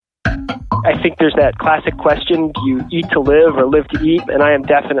I think there's that classic question, do you eat to live or live to eat? And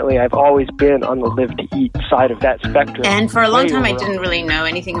I've always been on the live to eat side of that spectrum. And for a long time, I didn't really know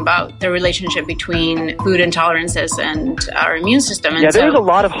anything about the relationship between food intolerances and our immune system. And there's a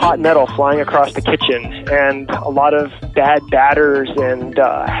lot of hot metal flying across the kitchen and a lot of bad batters and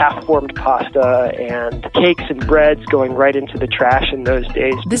half-formed pasta and cakes and breads going right into the trash in those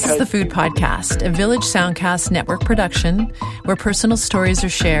days. This is The Food Podcast, a Village Soundcast network production where personal stories are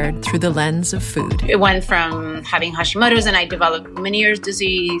shared through the lens of food. It went from having Hashimoto's and I developed Meniere's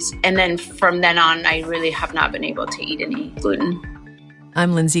disease. And then from then on, I really have not been able to eat any gluten.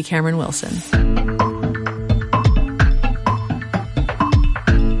 I'm Lindsay Cameron Wilson.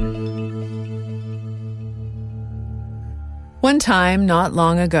 One time, not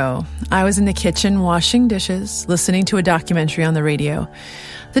long ago, I was in the kitchen washing dishes, listening to a documentary on the radio.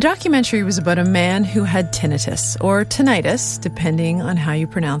 The documentary was about a man who had tinnitus, or tinnitus, depending on how you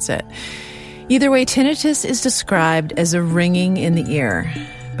pronounce it. Either way, tinnitus is described as a ringing in the ear.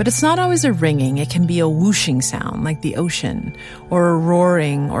 But it's not always a ringing. It can be a whooshing sound, like the ocean, or a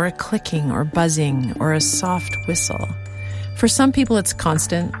roaring, or a clicking, or buzzing, or a soft whistle. For some people, it's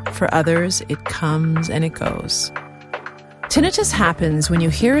constant. For others, it comes and it goes. Tinnitus happens when you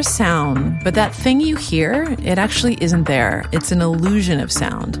hear a sound, but that thing you hear, it actually isn't there. It's an illusion of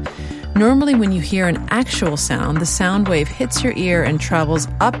sound. Normally, when you hear an actual sound, the sound wave hits your ear and travels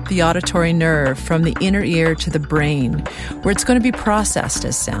up the auditory nerve from the inner ear to the brain, where it's going to be processed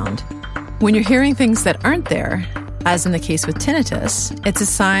as sound. When you're hearing things that aren't there, as in the case with tinnitus, it's a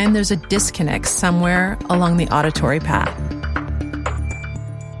sign there's a disconnect somewhere along the auditory path.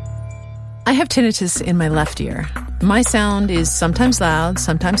 I have tinnitus in my left ear. My sound is sometimes loud,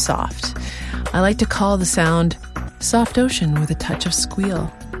 sometimes soft. I like to call the sound soft ocean with a touch of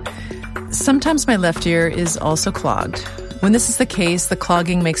squeal. Sometimes my left ear is also clogged. When this is the case, the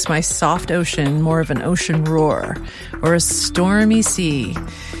clogging makes my soft ocean more of an ocean roar or a stormy sea.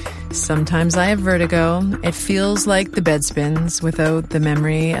 Sometimes I have vertigo. It feels like the bed spins without the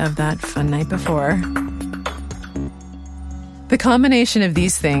memory of that fun night before. The combination of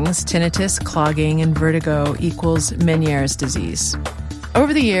these things, tinnitus, clogging, and vertigo, equals Meniere's disease.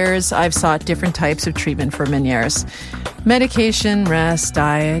 Over the years, I've sought different types of treatment for Meniere's. Medication, rest,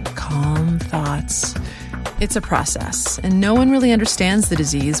 diet, calm thoughts. It's a process, and no one really understands the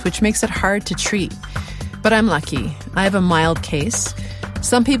disease, which makes it hard to treat. But I'm lucky. I have a mild case.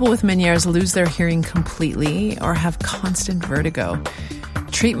 Some people with Meniere's lose their hearing completely or have constant vertigo.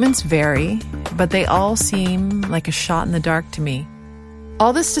 Treatments vary, but they all seem like a shot in the dark to me.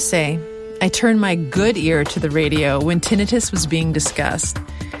 All this to say, I turned my good ear to the radio when tinnitus was being discussed.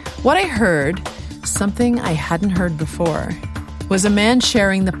 What I heard, something I hadn't heard before, was a man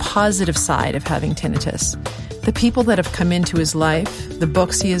sharing the positive side of having tinnitus. The people that have come into his life, the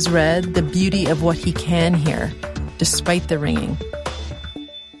books he has read, the beauty of what he can hear, despite the ringing.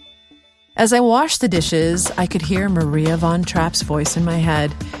 As I washed the dishes, I could hear Maria von Trapp's voice in my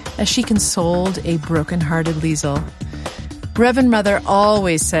head as she consoled a broken-hearted Liesel. Reverend Mother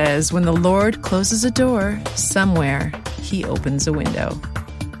always says, when the Lord closes a door, somewhere he opens a window.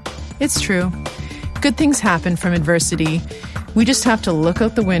 It's true. Good things happen from adversity. We just have to look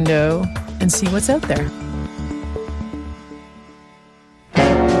out the window and see what's out there.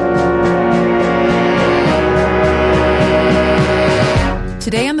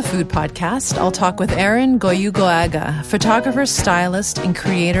 Today on the Food Podcast, I'll talk with Aran Goyoaga, photographer, stylist, and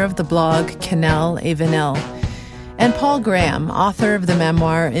creator of the blog Canal et Vanille, and Paul Graham, author of the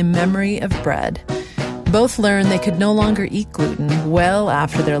memoir In Memory of Bread. Both learned they could no longer eat gluten well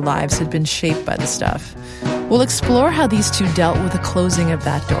after their lives had been shaped by the stuff. We'll explore how these two dealt with the closing of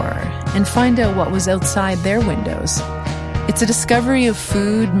that door and find out what was outside their windows. It's a discovery of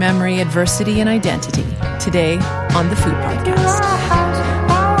food, memory, adversity, and identity. Today on the Food Podcast.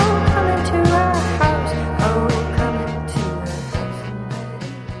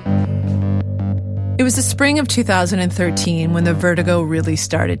 It was the spring of 2013 when the vertigo really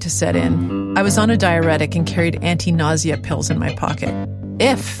started to set in. I was on a diuretic and carried anti-nausea pills in my pocket.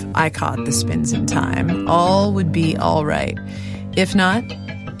 If I caught the spins in time, all would be all right. If not,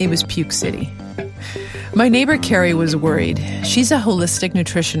 it was Puke City. My neighbor Carrie was worried. She's a holistic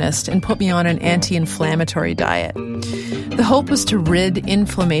nutritionist and put me on an anti-inflammatory diet. The hope was to rid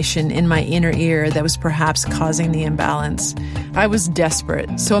inflammation in my inner ear that was perhaps causing the imbalance. I was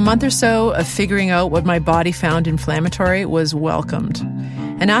desperate, so a month or so of figuring out what my body found inflammatory was welcomed.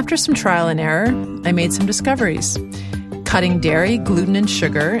 And after some trial and error, I made some discoveries. Cutting dairy, gluten, and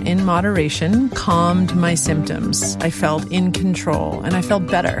sugar in moderation calmed my symptoms. I felt in control, and I felt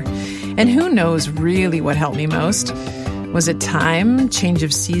better. And who knows really what helped me most? Was it time? Change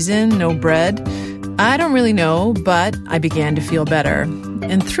of season? No bread? I don't really know, but I began to feel better.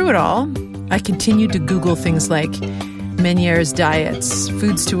 And through it all, I continued to Google things like Meniere's diets,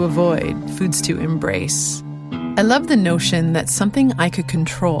 foods to avoid, foods to embrace. I love the notion that something I could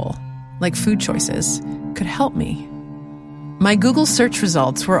control, like food choices, could help me. My Google search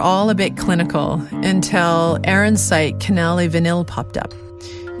results were all a bit clinical until Aran's site Canal et Vanille popped up.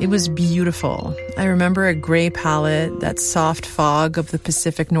 It was beautiful. I remember a gray palette, that soft fog of the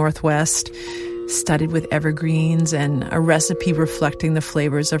Pacific Northwest, studded with evergreens, and a recipe reflecting the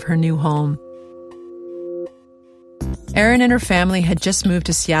flavors of her new home. Aran and her family had just moved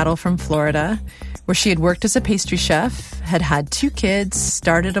to Seattle from Florida, where she had worked as a pastry chef, had had 2 kids,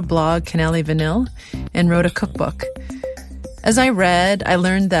 started a blog, Canal et Vanille, and wrote a cookbook. As I read, I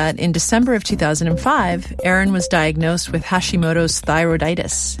learned that in December of 2005, Aran was diagnosed with Hashimoto's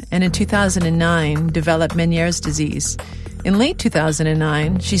thyroiditis, and in 2009 developed Meniere's disease. In late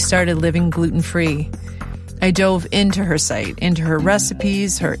 2009, she started living gluten-free. I dove into her site, into her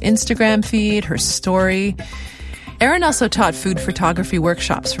recipes, her Instagram feed, her story. Aran also taught food photography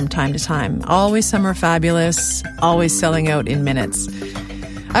workshops from time to time. Always summer fabulous, always selling out in minutes.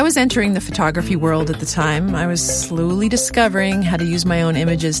 I was entering the photography world at the time. I was slowly discovering how to use my own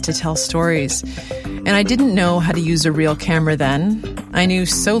images to tell stories. And I didn't know how to use a real camera then. I knew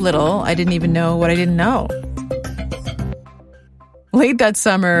so little, I didn't even know what I didn't know. Late that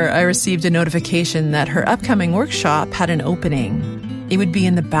summer, I received a notification that her upcoming workshop had an opening. It would be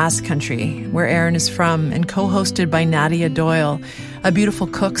in the Basque Country, where Aran is from, and co-hosted by Nadia Doyle, a beautiful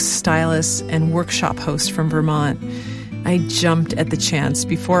cook, stylist, and workshop host from Vermont. I jumped at the chance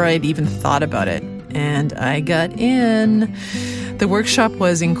before I'd even thought about it, and I got in. The workshop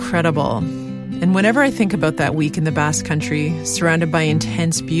was incredible. And whenever I think about that week in the Basque Country, surrounded by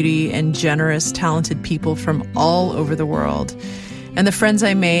intense beauty and generous, talented people from all over the world, and the friends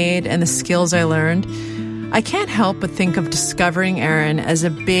I made and the skills I learned, I can't help but think of discovering Aran as a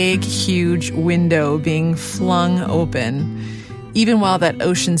big, huge window being flung open, even while that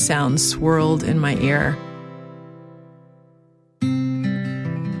ocean sound swirled in my ear.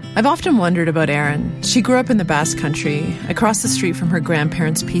 I've often wondered about Aran. She grew up in the Basque Country, across the street from her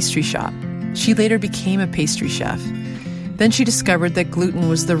grandparents' pastry shop. She later became a pastry chef. Then she discovered that gluten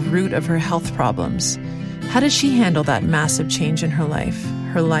was the root of her health problems. How did she handle that massive change in her life,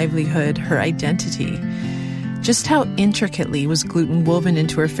 her livelihood, her identity? Just how intricately was gluten woven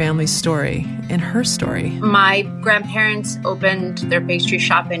into her family's story and her story? My grandparents opened their pastry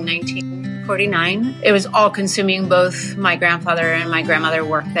shop in 1949. It was all-consuming. Both my grandfather and my grandmother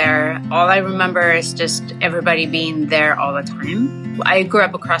worked there. All I remember is just everybody being there all the time. I grew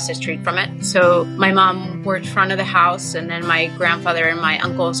up across the street from it. So my mom worked front of the house, and then my grandfather and my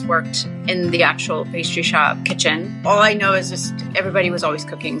uncles worked in the actual pastry shop kitchen. All I know is just everybody was always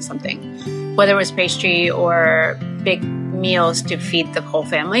cooking something, whether it was pastry or big meals to feed the whole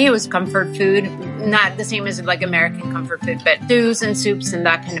family. It was comfort food, not the same as like American comfort food, but stews and soups and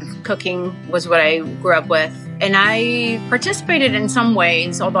that kind of cooking was what I grew up with. And I participated in some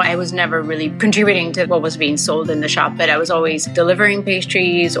ways, although I was never really contributing to what was being sold in the shop, but I was always delivering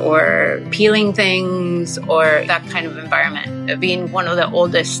pastries or peeling things or that kind of environment. Being one of the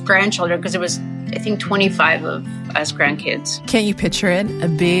oldest grandchildren, because it was, I think, 25 of us grandkids. Can't you picture it? A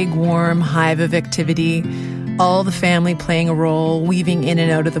big, warm hive of activity, all the family playing a role, weaving in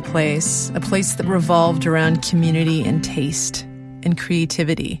and out of the place, a place that revolved around community and taste and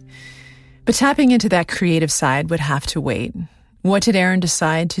creativity. But tapping into that creative side would have to wait. What did Aran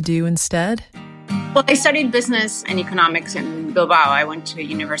decide to do instead? Well, I studied business and economics in Bilbao. I went to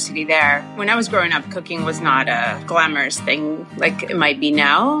university there. When I was growing up, cooking was not a glamorous thing like it might be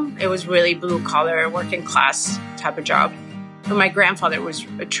now. It was really blue-collar, working-class type of job. But my grandfather was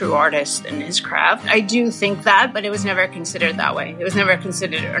a true artist in his craft. I do think that, but it was never considered that way. It was never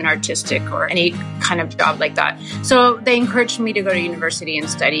considered an artistic or any kind of job like that. So they encouraged me to go to university and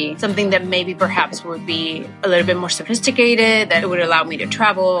study something that maybe perhaps would be a little bit more sophisticated, that would allow me to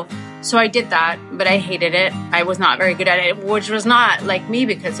travel. So I did that, but I hated it. I was not very good at it, which was not like me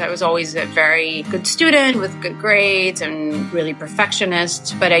because I was always a very good student with good grades and really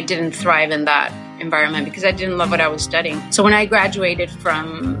perfectionist, but I didn't thrive in that environment because I didn't love what I was studying. So when I graduated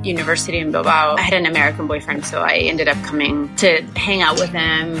from university in Bilbao, I had an American boyfriend, so I ended up coming to hang out with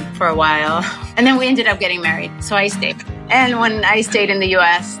him for a while. And then we ended up getting married, so I stayed. And when I stayed in the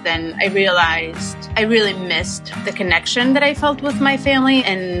U.S., then I realized I really missed the connection that I felt with my family,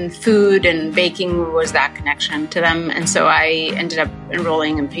 and food and baking was that connection to them. And so I ended up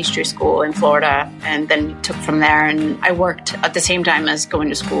enrolling in pastry school in Florida and then took from there. And I worked at the same time as going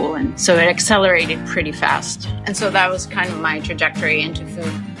to school. And so it accelerated pretty fast. And so that was kind of my trajectory into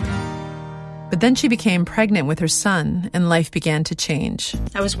food. But then she became pregnant with her son, and life began to change.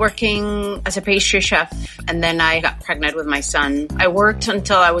 I was working as a pastry chef, and then I got pregnant with my son. I worked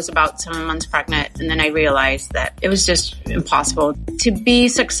until I was about 7 months pregnant, and then I realized that it was just impossible. To be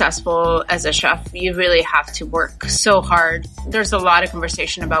successful as a chef, you really have to work so hard. There's a lot of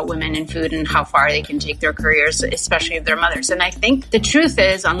conversation about women in food and how far they can take their careers, especially if they're mothers. And I think the truth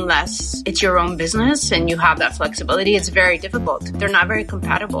is, unless it's your own business and you have that flexibility, it's very difficult. They're not very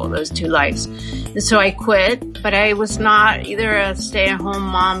compatible, those two lives. And so I quit, but I was not either a stay-at-home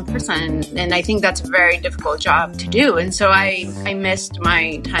mom person, and I think that's a very difficult job to do. And so I missed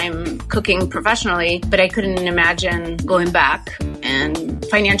my time cooking professionally, but I couldn't imagine going back. And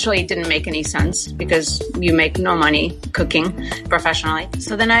financially, it didn't make any sense because you make no money cooking professionally.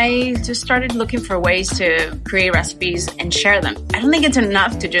 So then I just started looking for ways to create recipes and share them. I don't think it's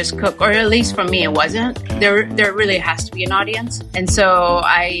enough to just cook, or at least for me, it wasn't. There really has to be an audience. And so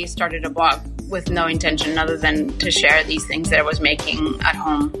I started a blog with no intention other than to share these things that I was making at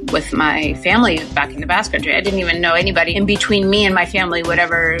home with my family back in the Basque Country. I didn't even know anybody in between me and my family would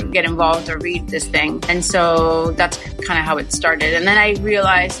ever get involved or read this thing. And so that's kind of how it started. And then I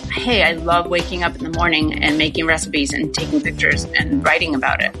realized, hey, I love waking up in the morning and making recipes and taking pictures and writing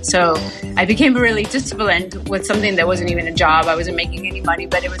about it. So I became really disciplined with something that wasn't even a job. I wasn't making any money,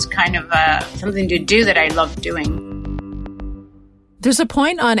 but it was kind of something to do that I loved doing. There's a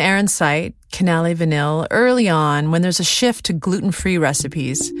point on Aran's site, Canale Vanille, early on when there's a shift to gluten-free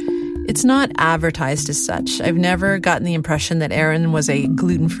recipes. It's not advertised as such. I've never gotten the impression that Aran was a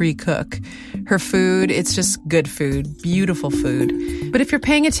gluten-free cook. Her food, it's just good food, beautiful food. But if you're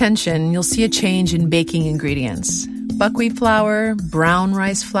paying attention, you'll see a change in baking ingredients. Buckwheat flour, brown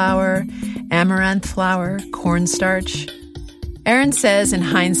rice flour, amaranth flour, cornstarch. Aran says in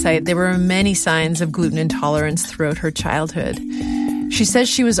hindsight there were many signs of gluten intolerance throughout her childhood. She says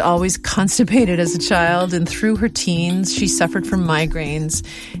she was always constipated as a child, and through her teens, she suffered from migraines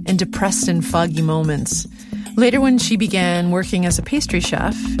and depressed and foggy moments. Later, when she began working as a pastry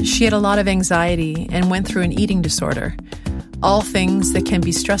chef, she had a lot of anxiety and went through an eating disorder. All things that can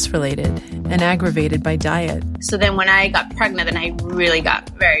be stress-related and aggravated by diet. So then when I got pregnant, then I really got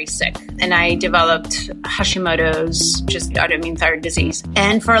very sick. And I developed Hashimoto's, just autoimmune thyroid disease.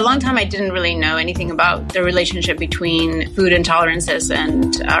 And for a long time, I didn't really know anything about the relationship between food intolerances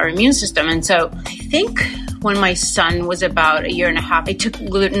and our immune system. And so I think when my son was about 1.5 years, I took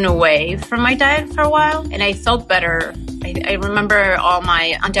gluten away from my diet for a while, and I felt better. I remember all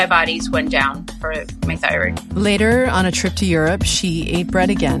my antibodies went down for my thyroid. Later, on a trip to Europe, she ate bread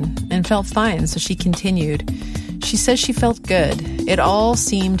again and felt fine, so she continued. She says she felt good. It all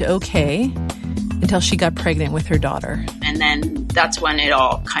seemed okay until she got pregnant with her daughter. And then that's when it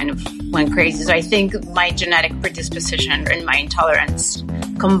all kind of went crazy. So I think my genetic predisposition and my intolerance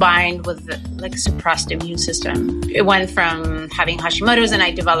combined with the suppressed immune system. It went from having Hashimoto's and I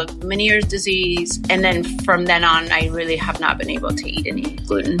developed Meniere's disease. And then from then on, I really have not been able to eat any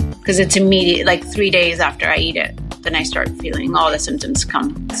gluten because it's immediate, like 3 days after I eat it, then I start feeling all the symptoms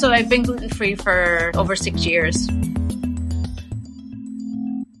come. So I've been gluten-free for over 6 years.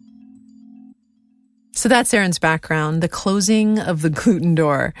 So that's Aran's background, the closing of the gluten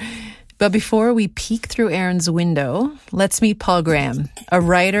door. But before we peek through Aran's window, let's meet Paul Graham, a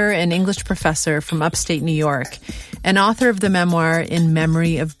writer and English professor from upstate New York, and author of the memoir In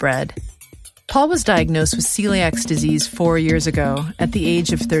Memory of Bread. Paul was diagnosed with celiac disease 4 years ago at the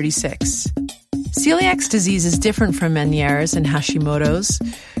age of 36. Celiac disease is different from Meniere's and Hashimoto's.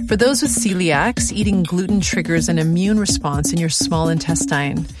 For those with celiacs, eating gluten triggers an immune response in your small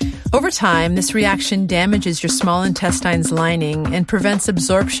intestine. Over time, this reaction damages your small intestine's lining and prevents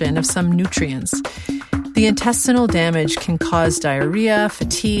absorption of some nutrients. The intestinal damage can cause diarrhea,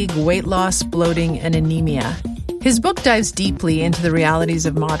 fatigue, weight loss, bloating, and anemia. His book dives deeply into the realities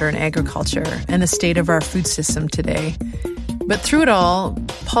of modern agriculture and the state of our food system today. But through it all,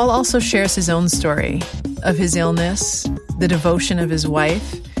 Paul also shares his own story of his illness, the devotion of his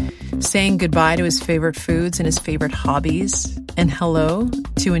wife, saying goodbye to his favorite foods and his favorite hobbies, and hello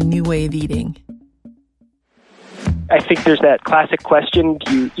to a new way of eating. I think there's that classic question,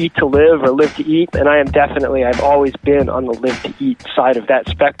 do you eat to live or live to eat? And I've always been on the live to eat side of that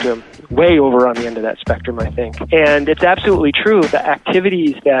spectrum. way over on the end of that spectrum, I think. And it's absolutely true. The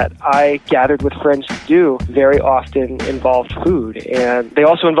activities that I gathered with friends to do very often involved food, and they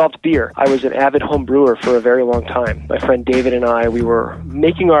also involved beer. I was an avid home brewer for a very long time. My friend David and I, we were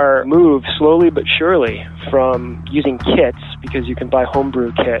making our move slowly but surely from using kits, because you can buy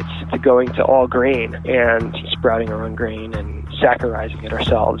homebrew kits, to going to all grain and sprouting our own grain and saccharizing it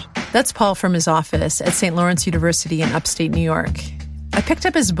ourselves. That's Paul from his office at St. Lawrence University in upstate New York. I picked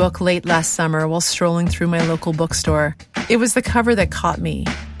up his book late last summer while strolling through my local bookstore. It was the cover that caught me,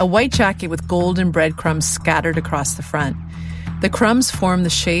 a white jacket with golden breadcrumbs scattered across the front. The crumbs form the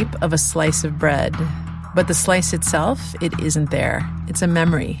shape of a slice of bread, but the slice itself, it isn't there. It's a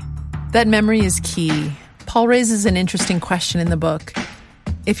memory. That memory is key. Paul raises an interesting question in the book.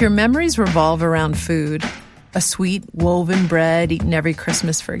 If your memories revolve around food, a sweet woven bread eaten every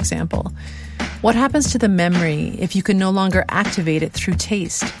Christmas, for example, what happens to the memory if you can no longer activate it through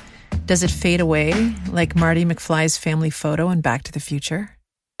taste? Does it fade away like Marty McFly's family photo in Back to the Future?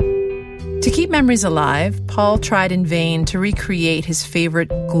 To keep memories alive, Paul tried in vain to recreate his favorite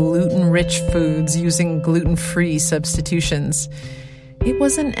gluten-rich foods using gluten-free substitutions. It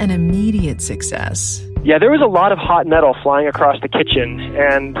wasn't an immediate success. Yeah, there was a lot of hot metal flying across the kitchen,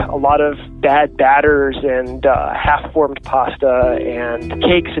 and a lot of bad batters and half-formed pasta and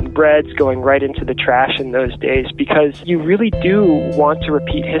cakes and breads going right into the trash in those days, because you really do want to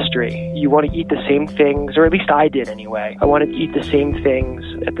repeat history. You want to eat the same things, or at least I did anyway. I wanted to eat the same things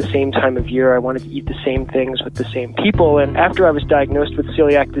at the same time of year. I wanted to eat the same things with the same people. And after I was diagnosed with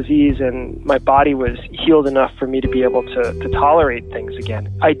celiac disease and my body was healed enough for me to be able to tolerate things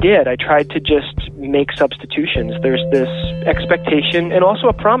again, I did. I tried to just make substitutions. There's this expectation and also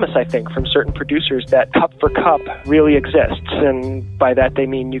a promise, I think, from certain producers that cup for cup really exists. And by that they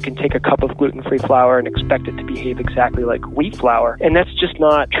mean you can take a cup of gluten-free flour and expect it to behave exactly like wheat flour. And that's just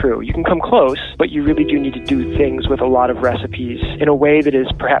not true. You can come close, but you really do need to do things with a lot of recipes in a way that is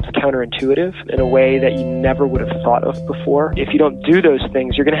perhaps counterintuitive, in a way that you never would have thought of before. If you don't do those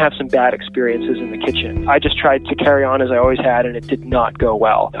things, you're going to have some bad experiences in the kitchen. I just tried to carry on as I always had, and it did not go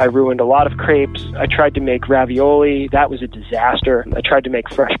well. I ruined a lot of crepes. I tried to make ravioli. That was a disaster. I tried to make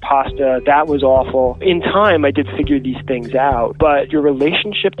fresh pasta. That was awful. In time, I did figure these things out, but your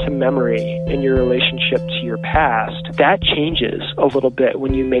relationship to memory and your relationship to your past, that changes a little bit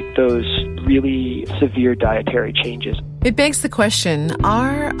when you make those really severe dietary changes. It begs the question,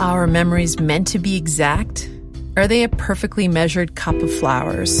 are our memories meant to be exact? Are they a perfectly measured cup of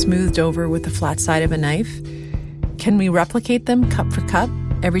flour smoothed over with the flat side of a knife? Can we replicate them cup for cup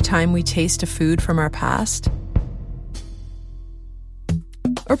every time we taste a food from our past?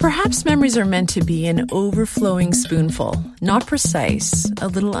 Or perhaps memories are meant to be an overflowing spoonful, not precise, a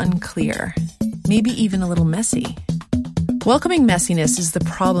little unclear, maybe even a little messy. Welcoming messiness is the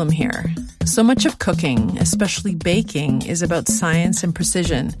problem here. So much of cooking, especially baking, is about science and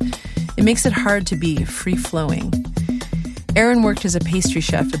precision. It makes it hard to be free-flowing. Aran worked as a pastry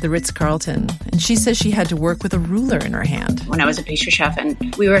chef at the Ritz-Carlton, and she says she had to work with a ruler in her hand. When I was a pastry chef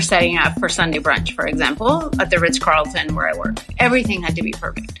and we were setting up for Sunday brunch, for example, at the Ritz-Carlton where I work, everything had to be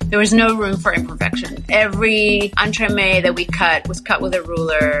perfect. There was no room for imperfection. Every entremet that we cut was cut with a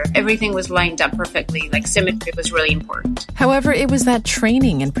ruler. Everything was lined up perfectly. Like symmetry was really important. However, it was that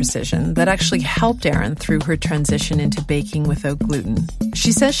training in precision that actually helped Aran through her transition into baking without gluten.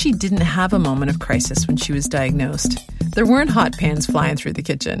 She says she didn't have a moment of crisis when she was diagnosed. There weren't hot pans flying through the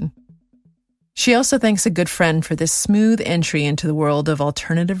kitchen. She also thanks a good friend for this smooth entry into the world of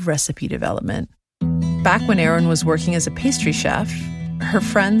alternative recipe development. Back when Aran was working as a pastry chef, her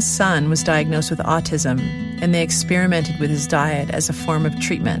friend's son was diagnosed with autism, and they experimented with his diet as a form of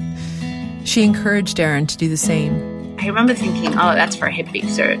treatment. She encouraged Aran to do the same. I remember thinking, oh, that's for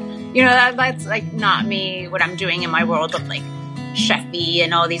hippies, or, that's like not me, what I'm doing in my world of like chef-y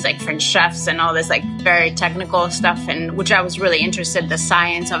and all these like French chefs and all this like very technical stuff, and which I was really interested in the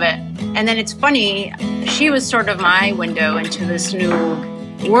science of it. And then it's funny, she was sort of my window into this new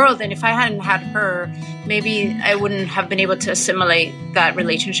world, and if I hadn't had her, maybe I wouldn't have been able to assimilate that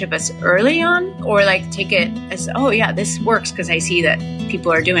relationship as early on, or like take it as, oh yeah, this works because I see that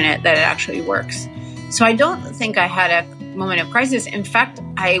people are doing it, that it actually works. So I don't think I had a moment of crisis. In fact,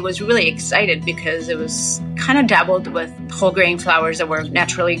 I was really excited because it was kind of dabbled with whole grain flours that were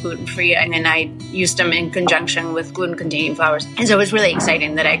naturally gluten-free, and then I used them in conjunction with gluten-containing flours. And so it was really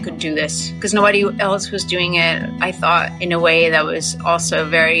exciting that I could do this because nobody else was doing it, I thought, in a way that was also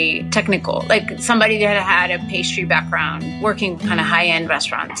very technical. Like somebody that had a pastry background working kind of high-end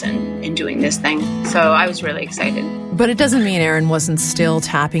restaurants and doing this thing. So I was really excited. But it doesn't mean Aran wasn't still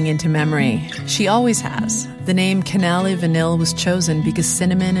tapping into memory. She always has. The name Canale Vanille was chosen because cinnamon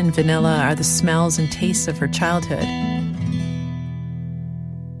cinnamon and vanilla are the smells and tastes of her childhood.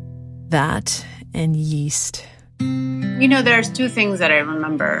 That and yeast. There's two things that I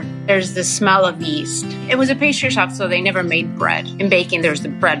remember. There's the smell of yeast. It was a pastry shop, so they never made bread. In baking, there's the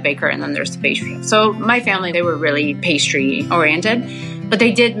bread baker, and then there's the pastry shop. So my family, they were really pastry-oriented. But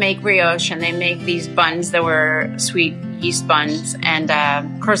they did make brioche, and they make these buns that were sweet yeast buns and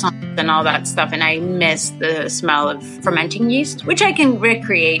croissants and all that stuff. And I miss the smell of fermenting yeast, which I can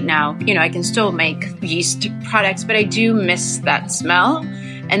recreate now. I can still make yeast products, but I do miss that smell.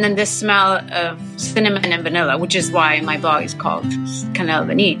 And then the smell of cinnamon and vanilla, which is why my blog is called Cannelle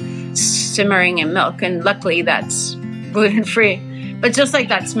Vanille, simmering in milk. And luckily that's gluten-free. But just like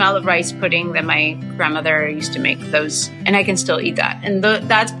that smell of rice pudding that my grandmother used to make those, and I can still eat that. And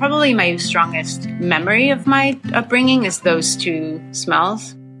that's probably my strongest memory of my upbringing is those two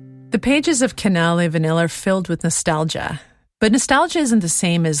smells. The pages of Cannelle Vanille are filled with nostalgia. But nostalgia isn't the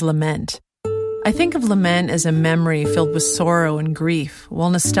same as lament. I think of lament as a memory filled with sorrow and grief, while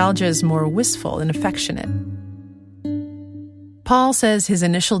nostalgia is more wistful and affectionate. Paul says his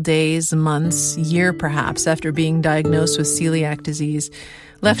initial days, months, year perhaps, after being diagnosed with celiac disease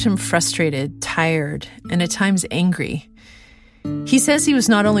left him frustrated, tired, and at times angry. He says he was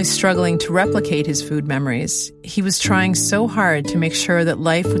not only struggling to replicate his food memories, he was trying so hard to make sure that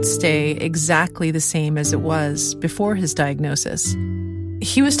life would stay exactly the same as it was before his diagnosis.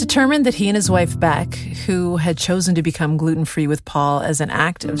 He was determined that he and his wife, Beck, who had chosen to become gluten-free with Paul as an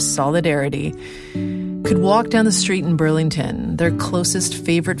act of solidarity, could walk down the street in Burlington, their closest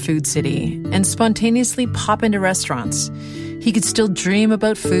favorite food city, and spontaneously pop into restaurants. He could still dream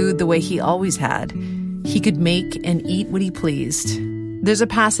about food the way he always had. He could make and eat what he pleased. There's a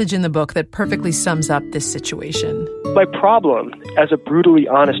passage in the book that perfectly sums up this situation. My problem, as a brutally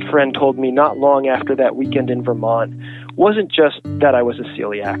honest friend told me not long after that weekend in Vermont, wasn't just that I was a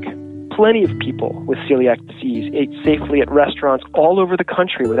celiac. Plenty of people with celiac disease ate safely at restaurants all over the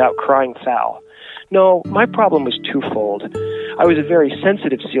country without crying foul. No, my problem was twofold. I was a very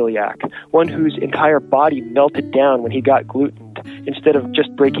sensitive celiac, one whose entire body melted down when he got gluten, instead of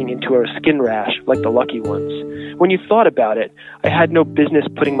just breaking into a skin rash like the lucky ones. When you thought about it, I had no business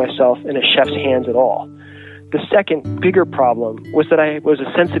putting myself in a chef's hands at all. The second, bigger problem was that I was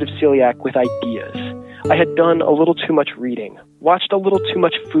a sensitive celiac with ideas. I had done a little too much reading, watched a little too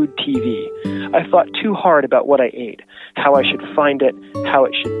much food TV. I thought too hard about what I ate, how I should find it, how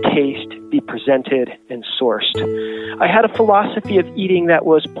it should taste, be presented, and sourced. I had a philosophy of eating that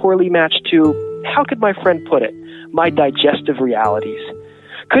was poorly matched to, how could my friend put it, my digestive realities.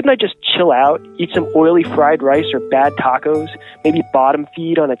 Couldn't I just chill out, eat some oily fried rice or bad tacos, maybe bottom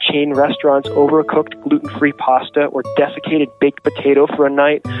feed on a chain restaurant's overcooked gluten-free pasta or desiccated baked potato for a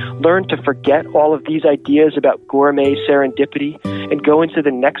night, learn to forget all of these ideas about gourmet serendipity, and go into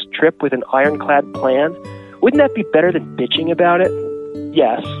the next trip with an ironclad plan? Wouldn't that be better than bitching about it?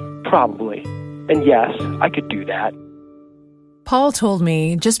 Yes, probably. And yes, I could do that. Paul told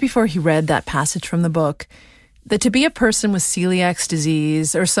me, just before he read that passage from the book, that to be a person with celiac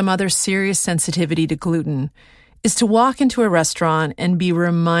disease or some other serious sensitivity to gluten is to walk into a restaurant and be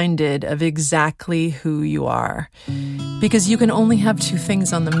reminded of exactly who you are. Because you can only have two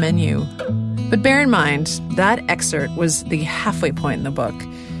things on the menu. But bear in mind, that excerpt was the halfway point in the book.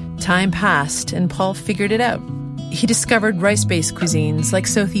 Time passed and Paul figured it out. He discovered rice-based cuisines like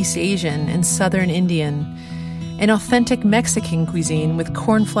Southeast Asian and Southern Indian, an authentic Mexican cuisine with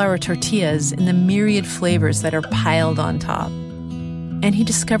corn flour tortillas and the myriad flavors that are piled on top. And he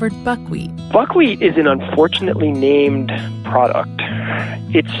discovered buckwheat. Buckwheat is an unfortunately named product.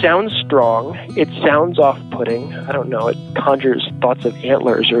 It sounds strong. It sounds off-putting. I don't know. It conjures thoughts of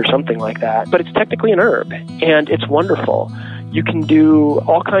antlers or something like that. But it's technically an herb, and it's wonderful. You can do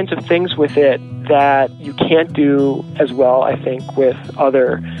all kinds of things with it that you can't do as well, I think, with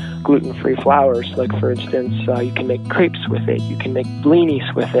other gluten-free flours. Like, for instance, you can make crepes with it. You can make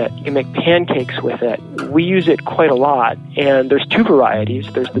blinis with it. You can make pancakes with it. We use it quite a lot. And there's two varieties.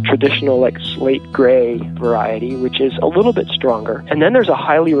 There's the traditional, like, slate gray variety, which is a little bit stronger. And then there's a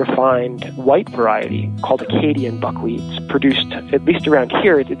highly refined white variety called Acadian buckwheat. It's produced, at least around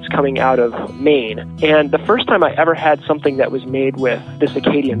here, it's coming out of Maine. And the first time I ever had something that was made with this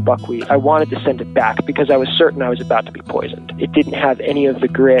Acadian buckwheat, I wanted to send it back because I was certain I was about to be poisoned. It didn't have any of the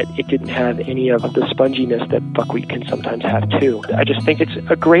grit. It didn't have any of the sponginess that buckwheat can sometimes have too. I just think it's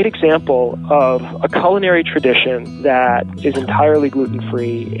a great example of a culinary tradition that is entirely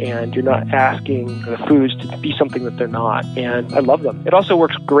gluten-free, and you're not asking the foods to be something that they're not. And I love them. It also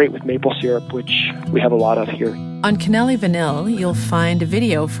works great with maple syrup, which we have a lot of here. On Cannelle Vanille, you'll find a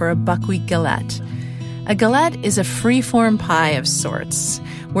video for a buckwheat galette, A galette is a free-form pie of sorts,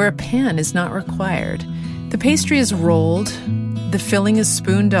 where a pan is not required. The pastry is rolled, the filling is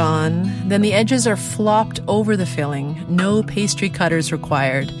spooned on, then the edges are flopped over the filling, no pastry cutters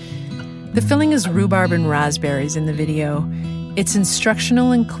required. The filling is rhubarb and raspberries in the video. It's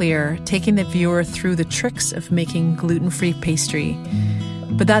instructional and clear, taking the viewer through the tricks of making gluten-free pastry.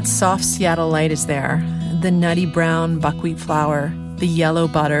 But that soft Seattle light is there, the nutty brown buckwheat flour, the yellow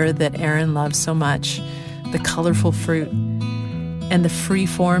butter that Aran loves so much, the colorful fruit, and the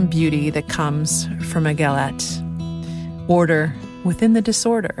free-form beauty that comes from a galette. Order within the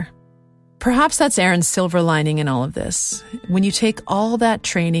disorder. Perhaps that's Aran's silver lining in all of this. When you take all that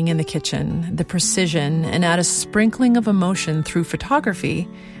training in the kitchen, the precision, and add a sprinkling of emotion through photography,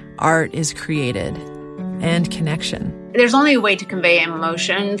 art is created. And connection. There's only a way to convey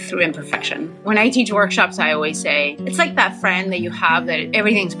emotion through imperfection. When I teach workshops, I always say, it's like that friend that you have that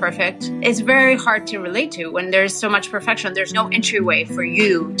everything's perfect. It's very hard to relate to when there's so much perfection. There's no entryway for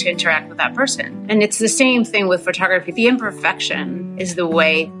you to interact with that person. And it's the same thing with photography. The imperfection is the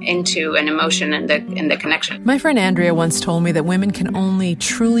way into an emotion and the connection. My friend Andrea once told me that women can only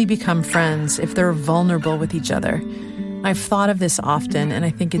truly become friends if they're vulnerable with each other. I've thought of this often, and I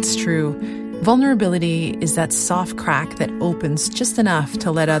think it's true. Vulnerability is that soft crack that opens just enough to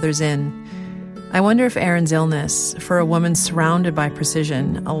let others in. I wonder if Aran's illness, for a woman surrounded by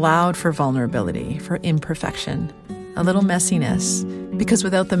precision, allowed for vulnerability, for imperfection, a little messiness. Because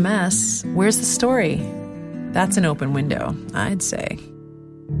without the mess, where's the story? That's an open window, I'd say.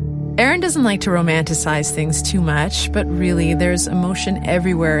 Aran doesn't like to romanticize things too much, but really there's emotion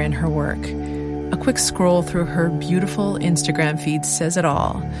everywhere in her work. A quick scroll through her beautiful Instagram feed says it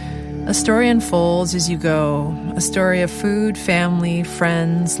all. A story unfolds as you go, a story of food, family,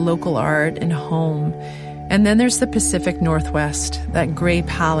 friends, local art, and home. And then there's the Pacific Northwest, that gray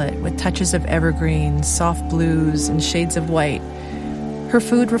palette with touches of evergreen, soft blues, and shades of white. Her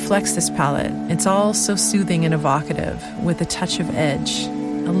food reflects this palette. It's all so soothing and evocative, with a touch of edge,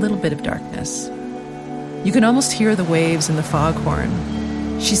 a little bit of darkness. You can almost hear the waves in the foghorn.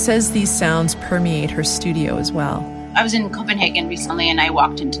 She says these sounds permeate her studio as well. I was in Copenhagen recently and I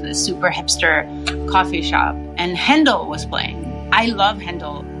walked into this super hipster coffee shop and Handel was playing. I love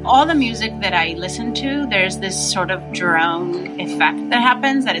Handel. All the music that I listen to, there's this sort of drone effect that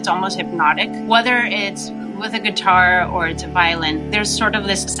happens that it's almost hypnotic. Whether it's with a guitar or it's a violin, there's sort of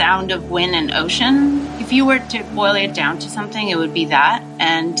this sound of wind and ocean. If you were to boil it down to something, it would be that.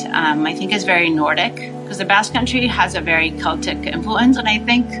 And I think it's very Nordic because the Basque Country has a very Celtic influence. And I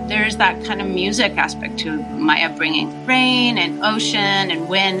think there's that kind of music aspect to my upbringing. Rain and ocean and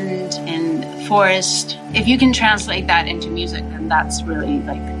wind and forest. If you can translate that into music, then that's really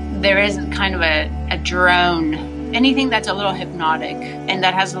there is kind of a drone. Anything that's a little hypnotic and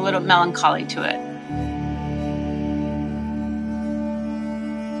that has a little melancholy to it.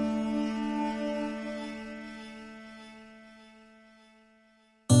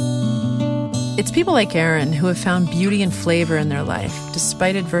 It's people like Aran who have found beauty and flavor in their life,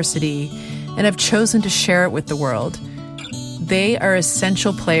 despite adversity, and have chosen to share it with the world. They are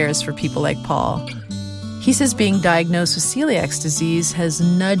essential players for people like Paul. He says being diagnosed with celiac disease has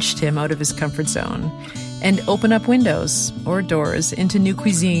nudged him out of his comfort zone and opened up windows or doors into new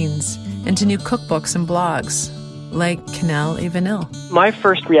cuisines, into new cookbooks and blogs, like Canal et Vanille. My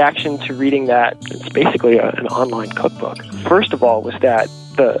first reaction to reading that, it's basically an online cookbook, first of all, was that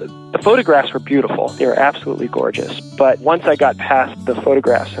the photographs were beautiful. They were absolutely gorgeous. But once I got past the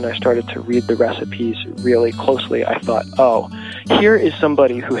photographs and I started to read the recipes really closely, I thought, oh, here is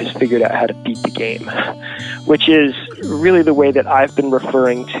somebody who has figured out how to beat the game, which is really the way that I've been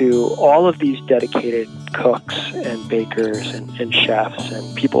referring to all of these dedicated cooks and bakers and chefs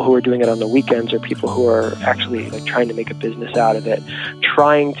and people who are doing it on the weekends or people who are actually trying to make a business out of it,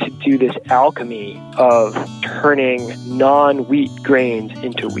 trying to do this alchemy of turning non-wheat grains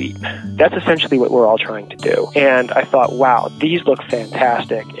into wheat. That's essentially what we're all trying to do. And I thought, wow, these look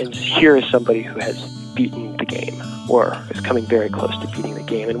fantastic. And here is somebody who has beaten the game or is coming very close to beating the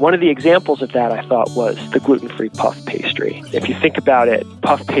game. And one of the examples of that, I thought, was the gluten-free puff pastry. If you think about it,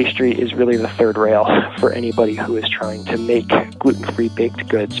 puff pastry is really the third rail for anybody who is trying to make gluten-free baked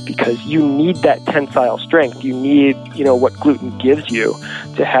goods because you need that tensile strength. You need, what gluten gives you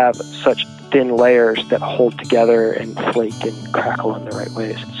to have such thin layers that hold together and flake and crackle in the right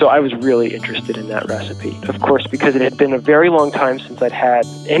ways. So I was really interested in that recipe. Of course, because it had been a very long time since I'd had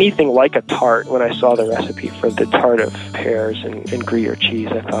anything like a tart. When I saw the recipe for the tart of pears and Gruyere cheese,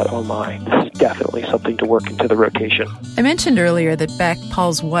 I thought, oh my, this is definitely something to work into the rotation. I mentioned earlier that Beck,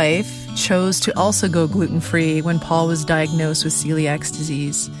 Paul's wife, chose to also go gluten-free when Paul was diagnosed with celiac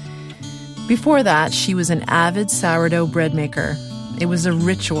disease. Before that, she was an avid sourdough bread maker. It was a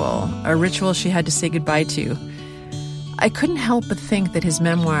ritual she had to say goodbye to. I couldn't help but think that his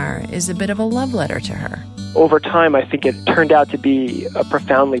memoir is a bit of a love letter to her. Over time, I think it turned out to be a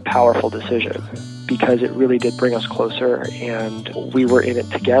profoundly powerful decision because it really did bring us closer, and we were in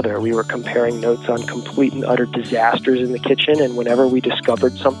it together. We were comparing notes on complete and utter disasters in the kitchen, and whenever we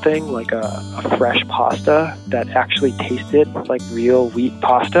discovered something like a fresh pasta that actually tasted like real wheat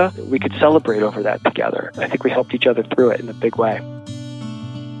pasta, we could celebrate over that together. I think we helped each other through it in a big way.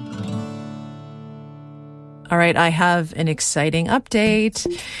 All right, I have an exciting update.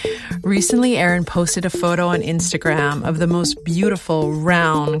 Recently, Aran posted a photo on Instagram of the most beautiful,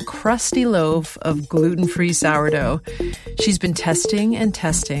 round, crusty loaf of gluten-free sourdough. She's been testing and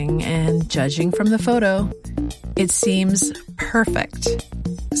judging from the photo. It seems perfect.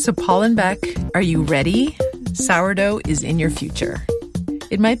 So Paul and Beck, are you ready? Sourdough is in your future.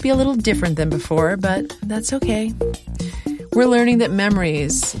 It might be a little different than before, but that's okay. We're learning that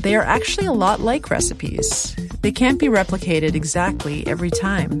memories, they are actually a lot like recipes. They can't be replicated exactly every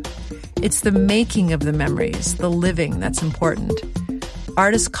time. It's the making of the memories, the living, that's important.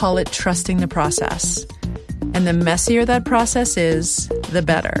 Artists call it trusting the process. And the messier that process is, the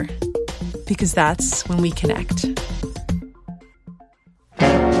better. Because that's when we connect.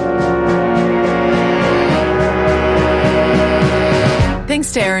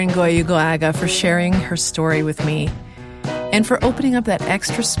 Thanks to Aran Goyoaga for sharing her story with me and for opening up that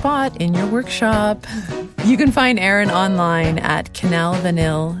extra spot in your workshop. You can find Aran online at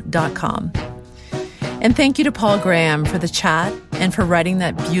canalvanille.com. And thank you to Paul Graham for the chat and for writing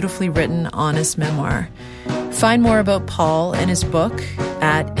that beautifully written, honest memoir. Find more about Paul and his book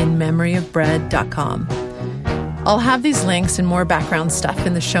at inmemoryofbread.com. I'll have these links and more background stuff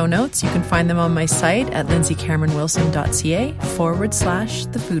in the show notes. You can find them on my site at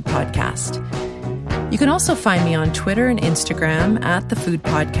lindsaycameronwilson.ca/The Food Podcast. You can also find me on Twitter and Instagram at The Food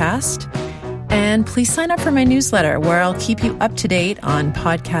Podcast. And please sign up for my newsletter where I'll keep you up to date on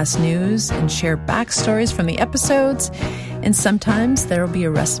podcast news and share backstories from the episodes. And sometimes there will be a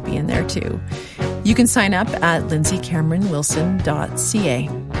recipe in there too. You can sign up at lindsaycameronwilson.ca.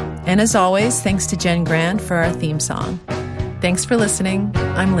 And as always, thanks to Jen Grant for our theme song. Thanks for listening.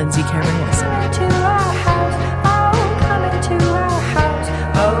 I'm Lindsay Cameron Wilson.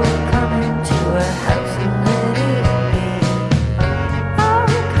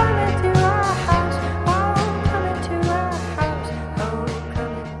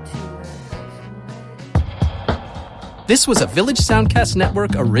 This was a Village Soundcast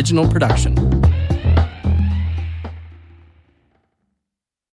Network original production.